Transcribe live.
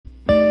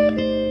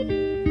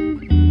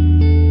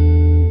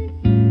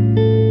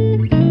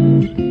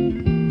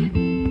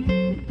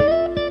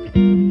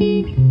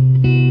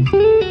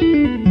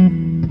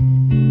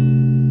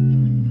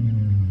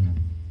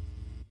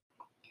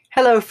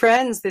Hello,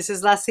 friends. This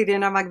is La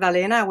Sirena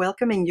Magdalena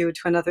welcoming you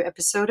to another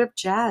episode of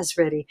Jazz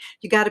Ready.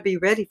 You got to be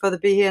ready for the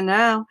Be Here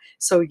Now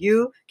so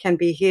you can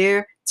be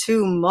here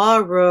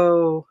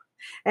tomorrow.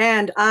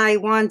 And I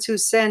want to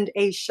send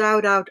a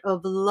shout out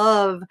of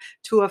love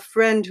to a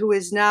friend who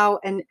is now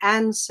an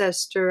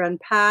ancestor and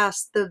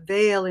passed the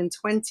veil in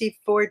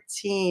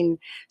 2014.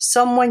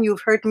 Someone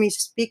you've heard me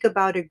speak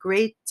about a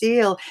great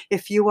deal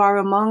if you are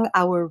among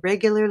our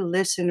regular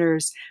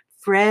listeners,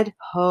 Fred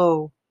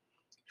Ho.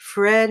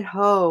 Fred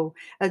Ho,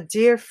 a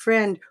dear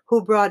friend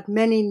who brought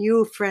many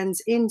new friends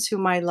into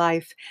my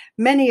life,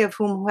 many of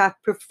whom have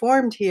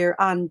performed here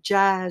on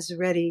Jazz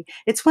Ready.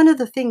 It's one of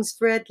the things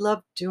Fred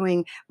loved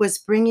doing was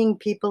bringing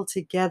people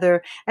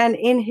together. And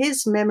in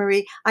his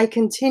memory, I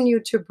continue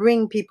to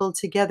bring people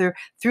together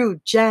through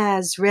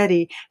Jazz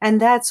Ready.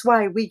 And that's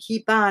why we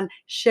keep on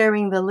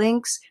sharing the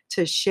links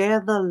to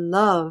share the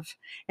love.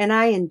 And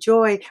I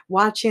enjoy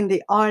watching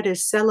the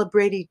artists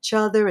celebrate each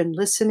other and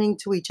listening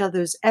to each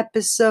other's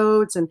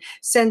episodes and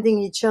sending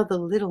each other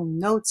little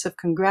notes of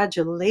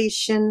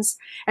congratulations.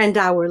 And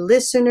our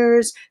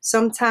listeners,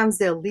 sometimes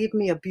they'll leave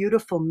me a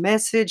beautiful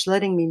message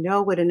letting me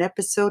know what an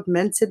episode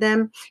meant to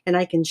them, and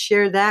I can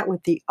share that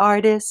with the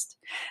artist.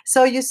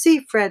 So you see,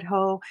 Fred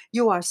Ho,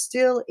 you are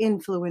still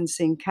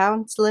influencing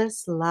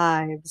countless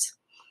lives.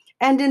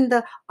 And in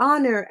the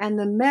honor and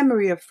the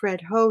memory of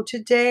Fred Ho,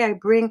 today I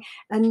bring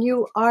a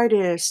new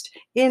artist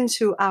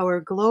into our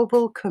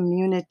global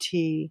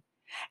community.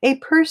 A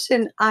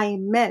person I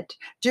met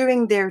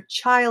during their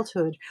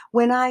childhood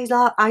when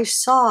I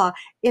saw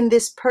in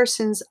this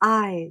person's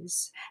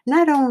eyes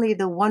not only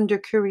the wonder,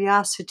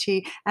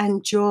 curiosity,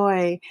 and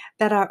joy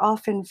that are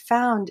often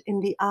found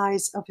in the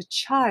eyes of a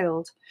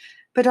child,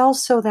 but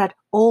also that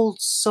old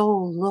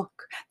soul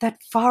look,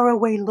 that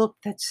faraway look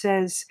that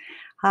says,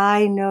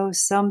 I know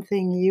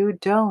something you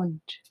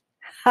don't.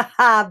 Ha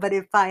ha, but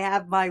if I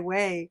have my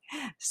way,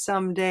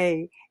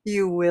 someday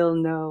you will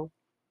know.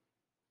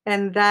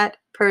 And that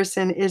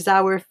person is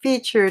our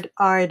featured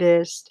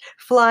artist,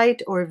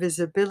 Flight or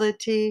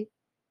Visibility,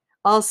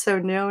 also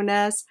known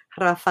as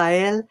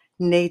Rafael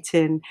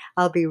Nathan.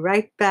 I'll be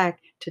right back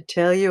to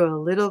tell you a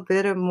little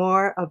bit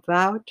more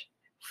about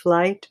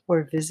Flight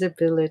or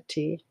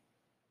Visibility.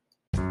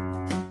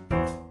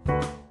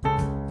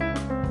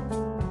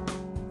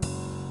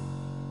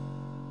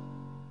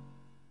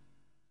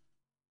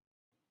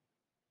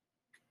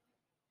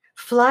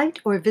 Flight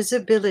or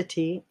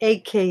Visibility,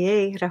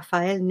 aka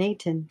Rafael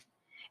Nathan,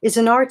 is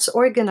an arts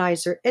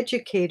organizer,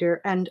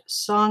 educator, and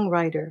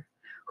songwriter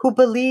who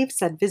believes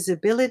that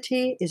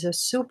visibility is a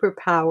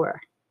superpower,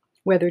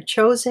 whether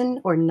chosen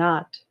or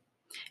not.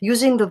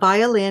 Using the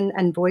violin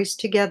and voice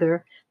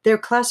together, their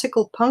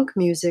classical punk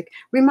music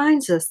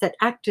reminds us that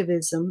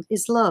activism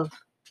is love,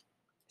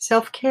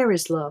 self care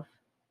is love,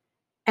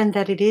 and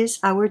that it is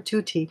our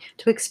duty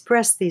to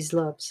express these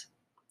loves.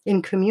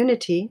 In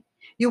community,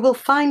 you will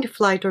find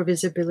Flight or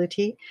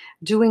Visibility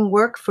doing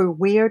work for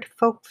Weird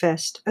Folk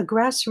Fest, a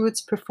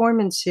grassroots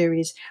performance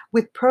series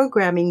with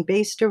programming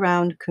based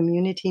around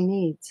community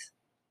needs.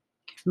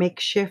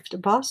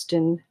 Makeshift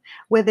Boston,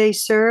 where they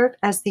serve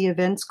as the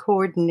events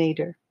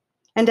coordinator,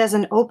 and as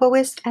an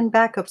oboist and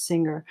backup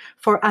singer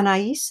for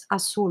Anais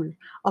Azul,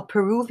 a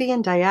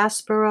Peruvian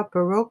diaspora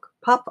Baroque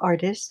pop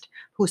artist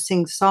who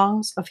sings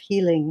songs of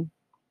healing.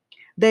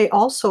 They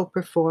also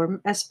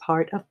perform as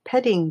part of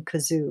Petting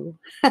Kazoo.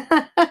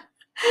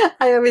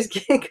 I always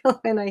giggle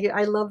when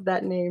I love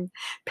that name,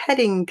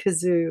 Petting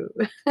Kazoo.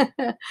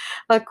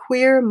 A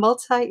queer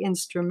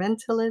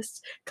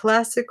multi-instrumentalist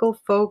classical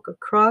folk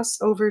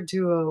crossover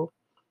duo,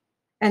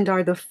 and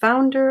are the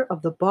founder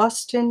of the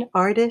Boston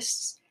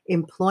Artists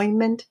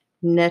Employment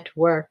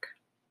Network.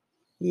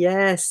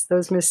 Yes,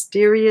 those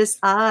mysterious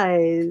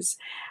eyes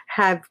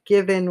have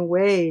given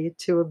way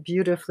to a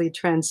beautifully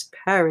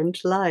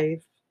transparent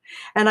life.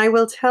 And I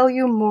will tell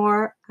you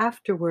more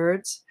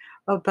afterwards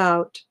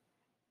about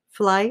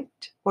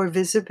Flight or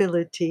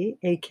Visibility,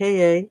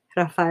 aka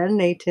Rafael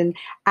Nathan,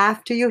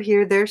 after you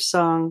hear their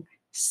song,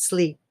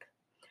 Sleep.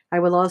 I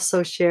will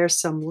also share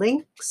some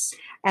links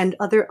and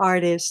other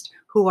artists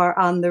who are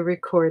on the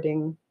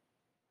recording.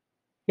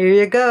 Here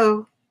you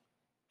go.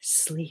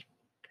 Sleep.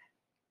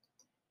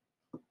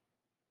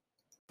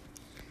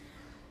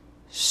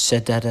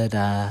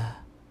 Shadadada.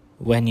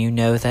 When you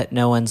know that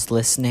no one's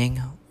listening,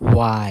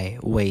 why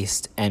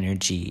waste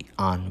energy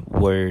on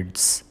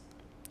words?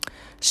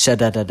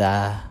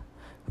 Shadadada.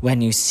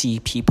 When you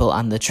see people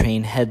on the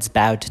train, heads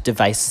bowed to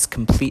devices,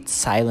 complete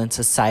silence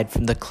aside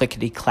from the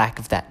clickety-clack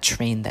of that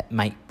train that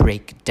might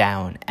break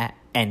down at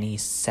any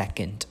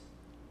second.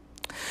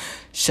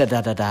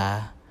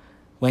 Shadadada.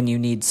 When you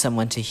need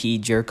someone to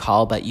heed your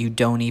call, but you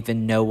don't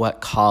even know what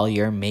call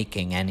you're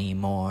making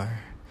anymore.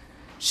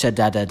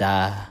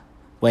 Shadadada.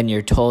 When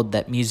you're told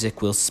that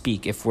music will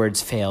speak if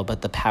words fail,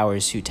 but the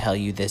powers who tell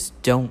you this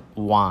don't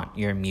want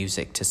your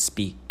music to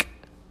speak.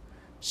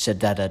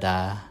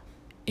 Shadadada.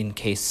 In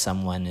case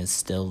someone is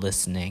still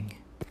listening.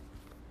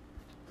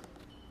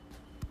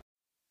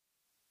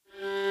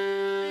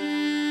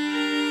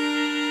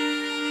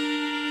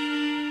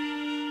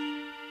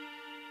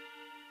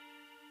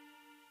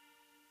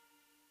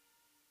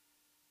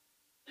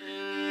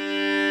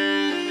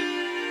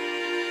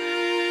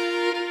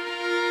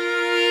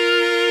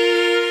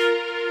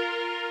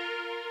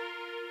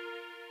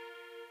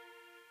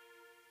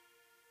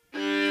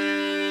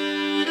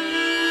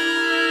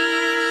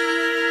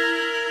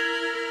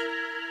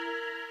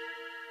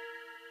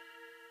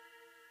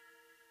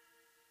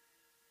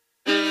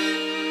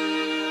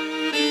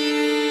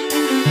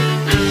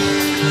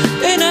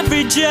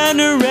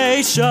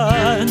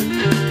 generation.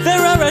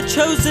 There are a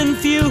chosen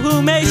few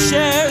who may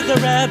share the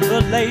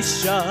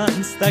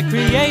revelations that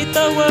create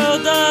the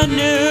world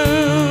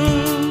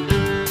anew.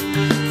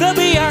 They'll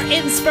be our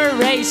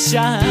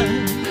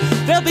inspiration,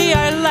 they'll be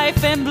our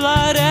life and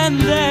blood, and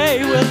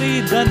they will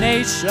lead the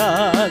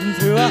nation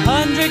through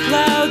 100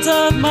 clouds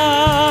of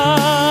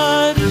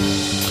mud.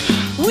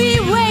 We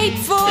wait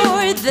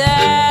for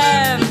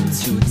them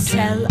to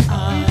tell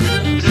us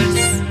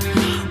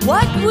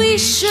what we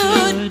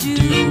should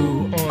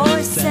do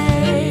or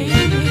say,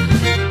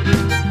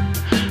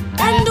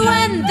 and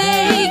when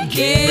they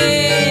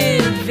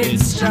give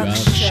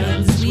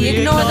instructions, we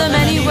ignore them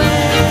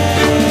anyway.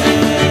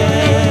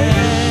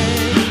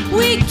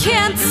 We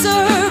can't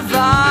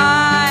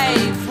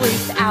survive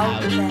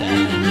without them.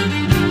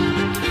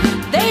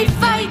 They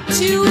fight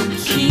to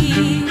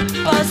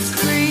keep us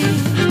free,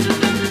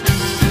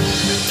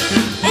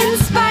 in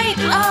spite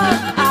of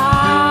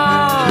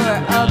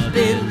our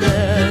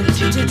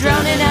ability to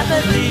drown in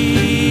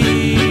apathy.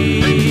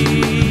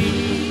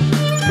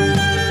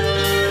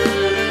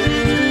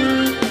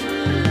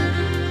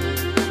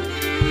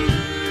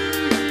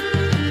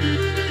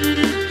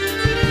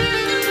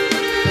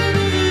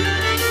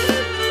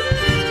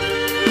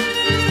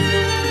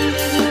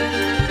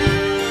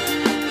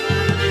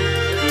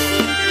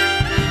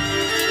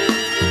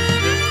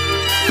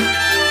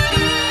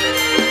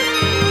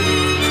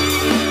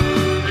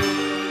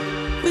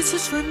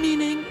 For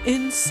meaning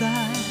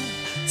inside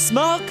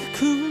small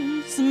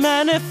cocoons,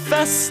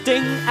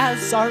 manifesting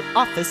as our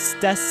office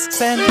desks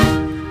and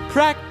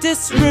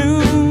practice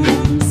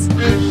rooms.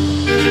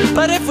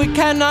 But if we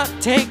cannot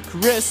take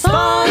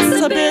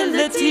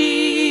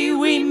responsibility,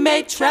 we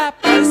may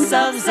trap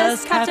ourselves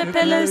as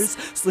caterpillars,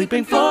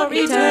 sleeping for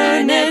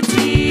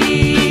eternity.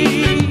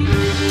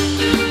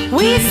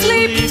 We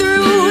sleep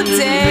through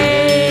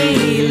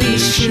daily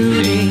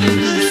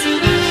shootings,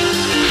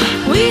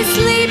 we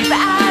sleep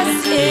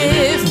as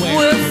if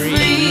we're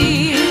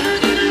free.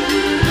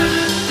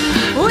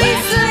 We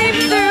sleep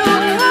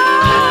through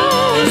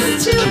calls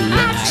to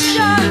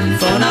action,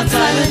 phone out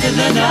silent in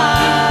the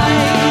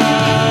night.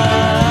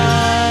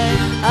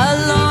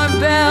 Alarm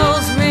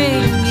bells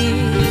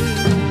ringing.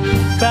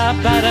 Ba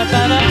ba da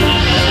ba da ba.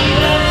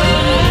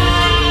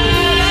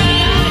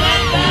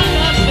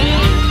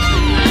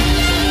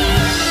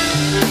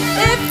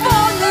 If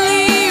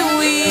only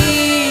we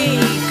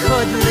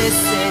could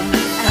listen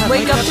and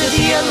wake up to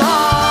the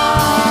alarm.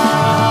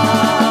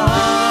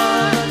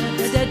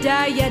 Da da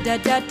ya da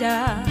da da.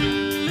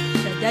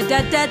 Da da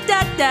da da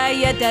da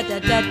ya da da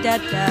da da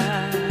da.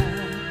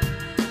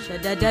 Da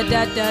da da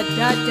da da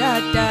da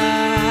da.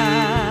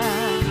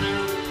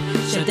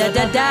 Da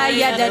da da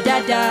ya da da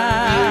da.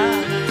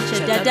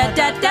 Da da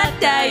da da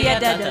da ya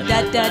da da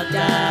da da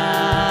da.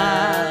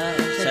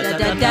 Da da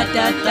da da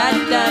da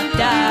da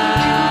da.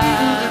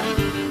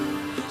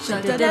 Da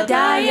da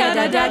da ya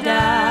da da da.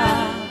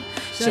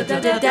 Da da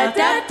da da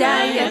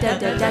da ya da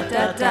da da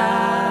da da.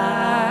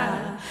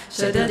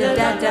 Da da da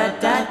da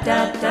da da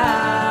da.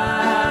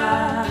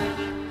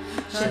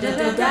 Da da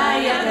da da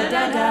ya da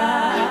da da.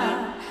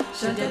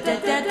 Da da da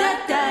da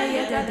da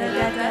ya da da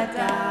da da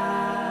da.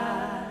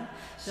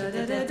 Da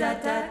da da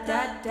da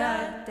da da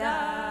da.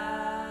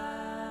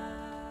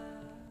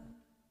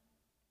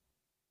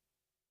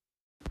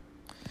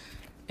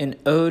 An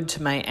ode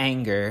to my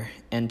anger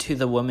and to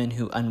the woman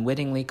who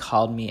unwittingly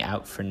called me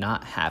out for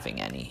not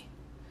having any.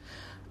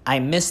 I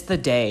miss the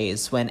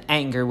days when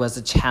anger was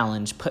a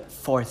challenge put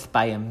forth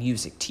by a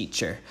music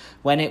teacher,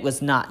 when it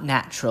was not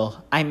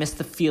natural. I miss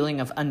the feeling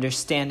of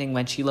understanding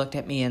when she looked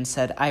at me and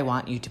said, "I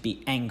want you to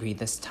be angry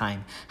this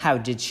time." How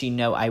did she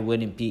know I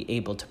wouldn't be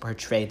able to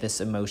portray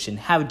this emotion?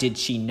 How did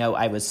she know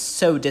I was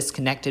so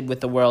disconnected with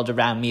the world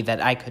around me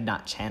that I could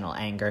not channel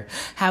anger?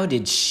 How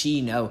did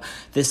she know,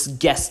 this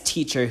guest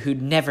teacher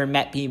who'd never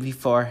met me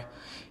before?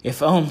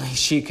 If only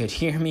she could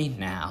hear me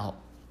now.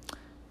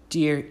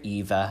 Dear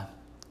Eva,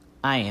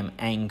 I am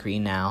angry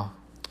now.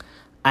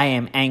 I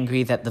am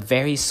angry that the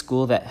very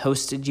school that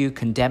hosted you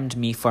condemned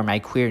me for my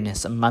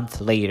queerness a month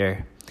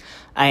later.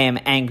 I am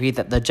angry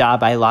that the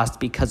job I lost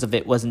because of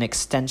it was an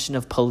extension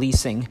of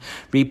policing,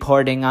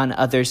 reporting on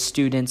other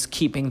students,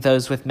 keeping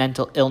those with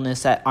mental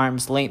illness at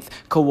arm's length,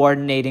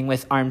 coordinating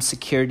with armed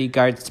security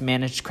guards to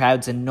manage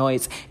crowds and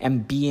noise,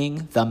 and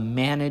being the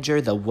manager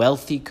the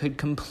wealthy could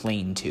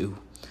complain to.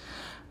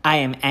 I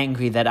am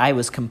angry that I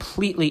was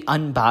completely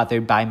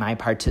unbothered by my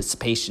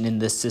participation in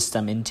this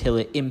system until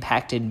it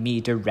impacted me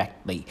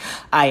directly.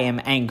 I am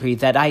angry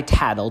that I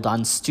tattled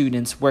on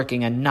students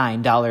working a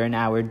 $9 an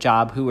hour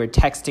job who were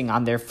texting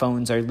on their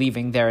phones or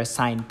leaving their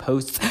assigned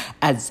posts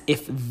as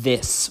if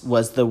this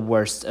was the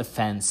worst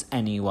offense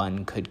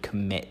anyone could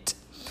commit.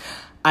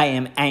 I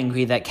am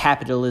angry that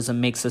capitalism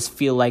makes us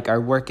feel like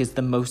our work is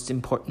the most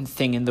important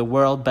thing in the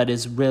world, but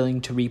is willing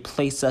to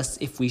replace us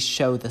if we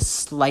show the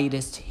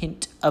slightest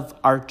hint of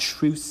our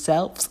true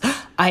selves.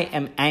 I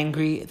am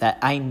angry that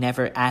I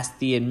never asked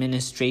the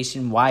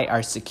administration why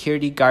our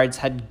security guards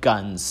had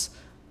guns.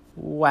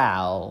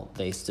 Wow,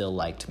 they still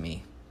liked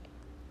me.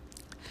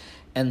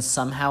 And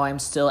somehow I'm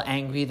still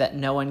angry that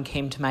no one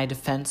came to my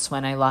defense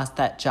when I lost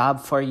that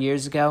job 4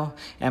 years ago.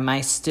 Am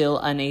I still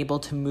unable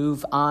to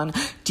move on?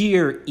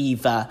 Dear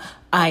Eva,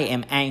 I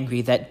am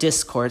angry that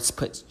Discourse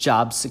puts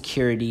job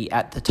security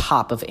at the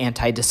top of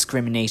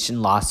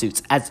anti-discrimination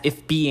lawsuits, as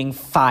if being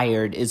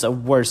fired is a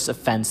worse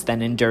offense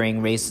than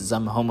enduring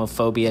racism,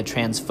 homophobia,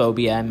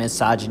 transphobia, and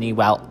misogyny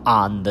while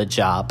on the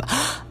job.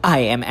 I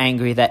am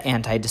angry that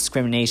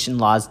anti-discrimination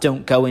laws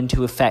don't go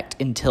into effect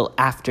until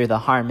after the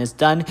harm is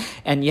done,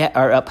 and yet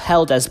are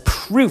upheld as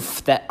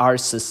proof that our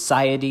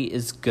society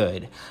is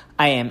good.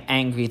 I am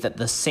angry that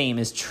the same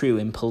is true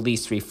in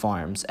police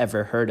reforms.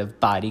 Ever heard of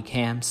body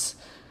cams?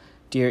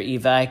 Dear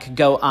Eva, I could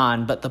go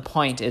on, but the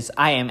point is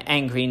I am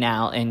angry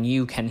now and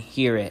you can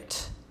hear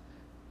it.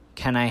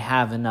 Can I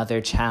have another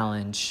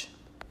challenge?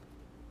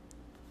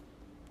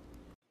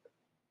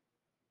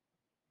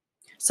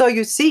 So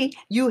you see,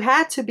 you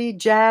had to be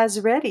jazz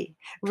ready,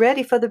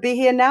 ready for the Be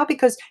Here Now,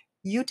 because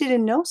you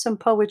didn't know some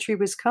poetry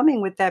was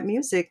coming with that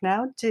music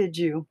now, did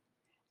you?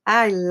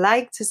 I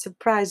like to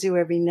surprise you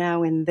every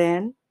now and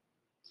then.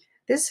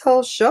 This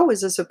whole show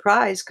is a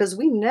surprise because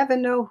we never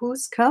know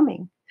who's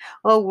coming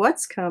or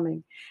what's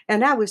coming.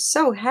 And I was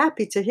so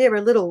happy to hear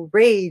a little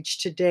rage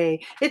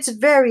today. It's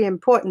very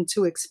important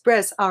to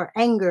express our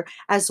anger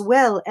as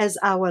well as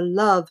our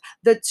love.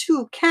 The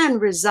two can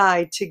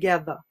reside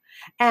together.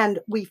 And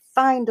we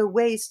find the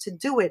ways to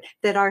do it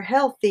that are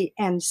healthy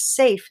and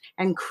safe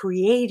and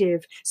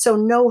creative. So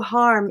no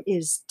harm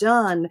is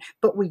done,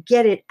 but we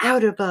get it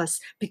out of us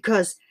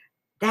because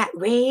that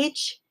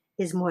rage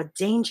is more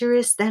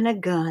dangerous than a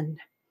gun.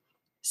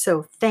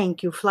 So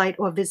thank you, Flight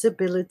or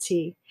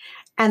Visibility.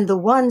 And the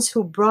ones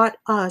who brought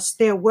us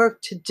their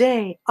work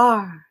today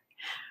are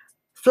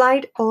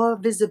Flight or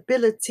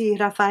Visibility,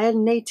 Rafael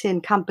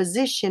Nathan,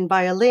 composition,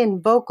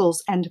 violin,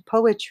 vocals, and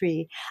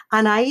poetry.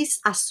 Anais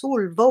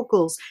Azul,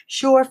 vocals.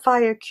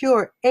 Surefire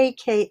Cure,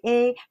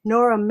 aka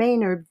Nora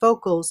Maynard,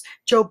 vocals.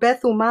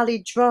 Jobeth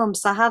Umali,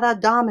 drums. Sahara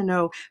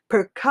Domino,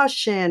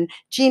 percussion.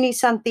 Jeannie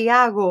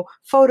Santiago,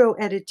 photo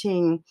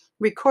editing.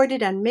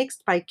 Recorded and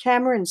mixed by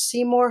Cameron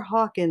Seymour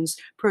Hawkins.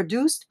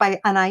 Produced by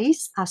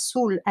Anais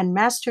Azul and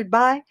mastered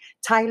by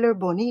Tyler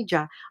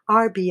Bonilla,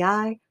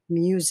 RBI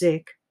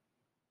Music.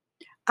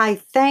 I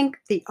thank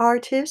the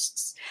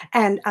artists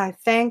and I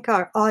thank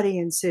our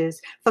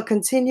audiences for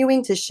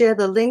continuing to share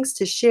the links,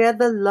 to share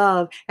the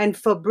love, and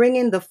for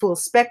bringing the full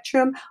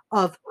spectrum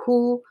of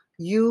who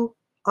you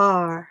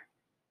are.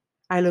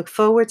 I look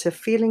forward to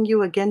feeling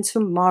you again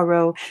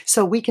tomorrow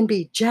so we can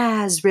be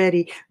jazz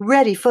ready,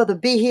 ready for the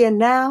Be Here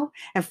Now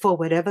and for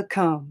whatever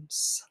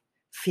comes.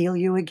 Feel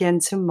you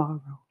again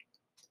tomorrow.